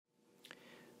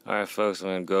Alright folks, I'm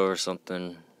going to go over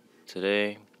something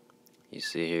today. You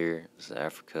see here, this is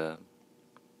Africa,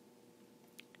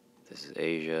 this is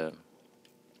Asia,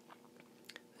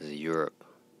 this is Europe,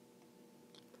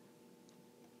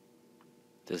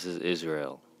 this is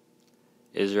Israel.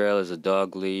 Israel is a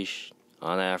dog leash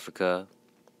on Africa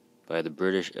by the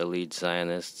British elite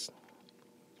Zionists,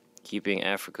 keeping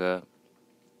Africa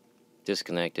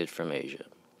disconnected from Asia.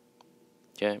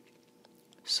 Okay?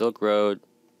 Silk Road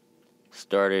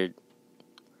started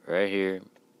right here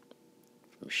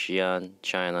from Xi'an,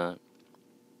 China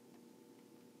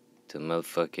to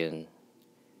motherfucking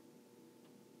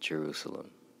Jerusalem.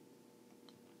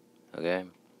 Okay?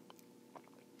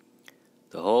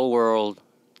 The whole world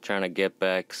trying to get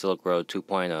back Silk Road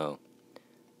 2.0.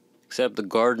 Except the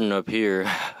garden up here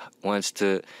wants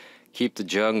to keep the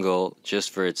jungle just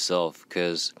for itself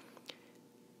because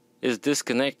it's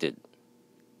disconnected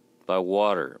by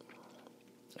water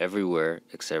everywhere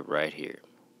except right here.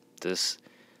 This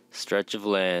stretch of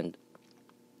land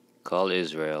called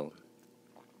Israel,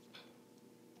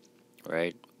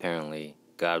 right? Apparently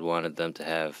God wanted them to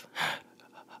have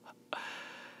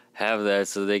that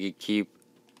so they could keep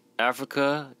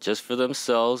Africa just for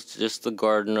themselves, just the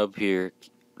garden up here,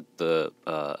 the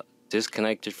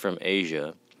disconnected from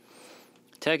Asia.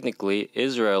 Technically,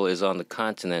 Israel is on the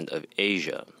continent of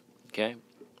Asia, okay?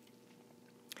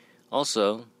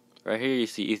 Also, right here you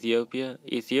see Ethiopia.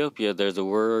 Ethiopia, there's a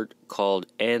word called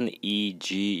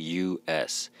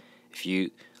Negus. If you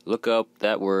look up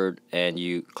that word and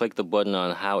you click the button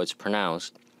on how it's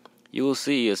pronounced, you will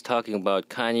see it's talking about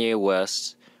Kanye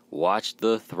West's Watch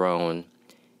the Throne,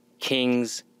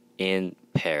 Kings in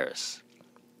Paris.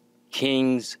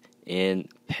 Kings in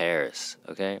Paris,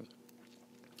 okay?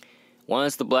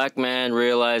 Once the black man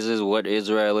realizes what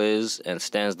Israel is and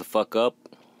stands the fuck up,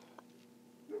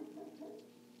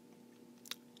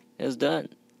 it's done.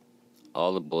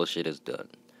 All the bullshit is done.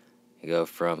 You go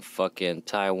from fucking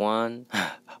Taiwan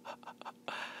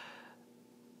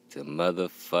to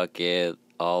motherfucking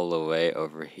all the way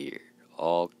over here.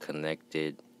 All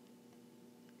connected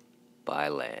by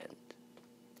land.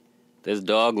 This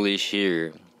dog leash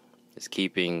here is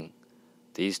keeping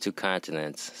these two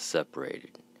continents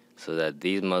separated so that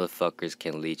these motherfuckers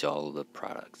can leech all of the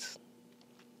products.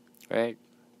 Right?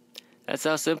 That's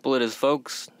how simple it is,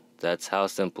 folks. That's how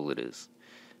simple it is.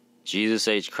 Jesus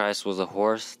H. Christ was a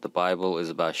horse. The Bible is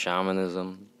about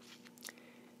shamanism.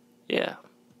 Yeah.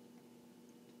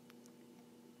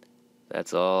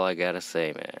 That's all I gotta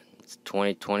say, man. It's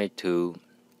 2022.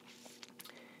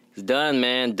 It's done,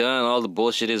 man. Done. All the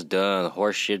bullshit is done.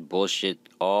 Horse shit, bullshit.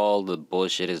 All the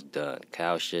bullshit is done.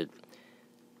 Cow shit.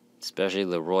 Especially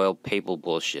the royal papal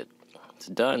bullshit. It's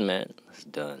done, man. It's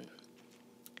done. In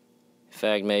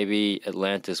fact, maybe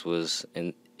Atlantis is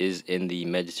in the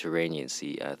Mediterranean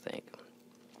Sea, I think.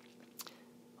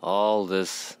 All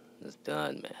this is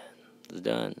done, man. It's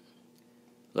done.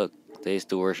 Look, they used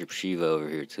to worship Shiva over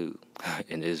here, too,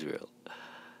 in Israel.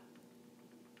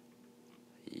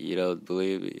 You don't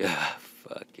believe me?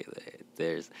 Fuck it.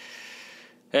 There's...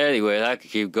 Anyway, I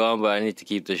could keep going, but I need to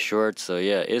keep this short. So,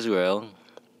 yeah, Israel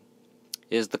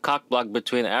is the cock block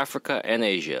between Africa and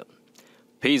Asia.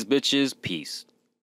 Peace, bitches. Peace.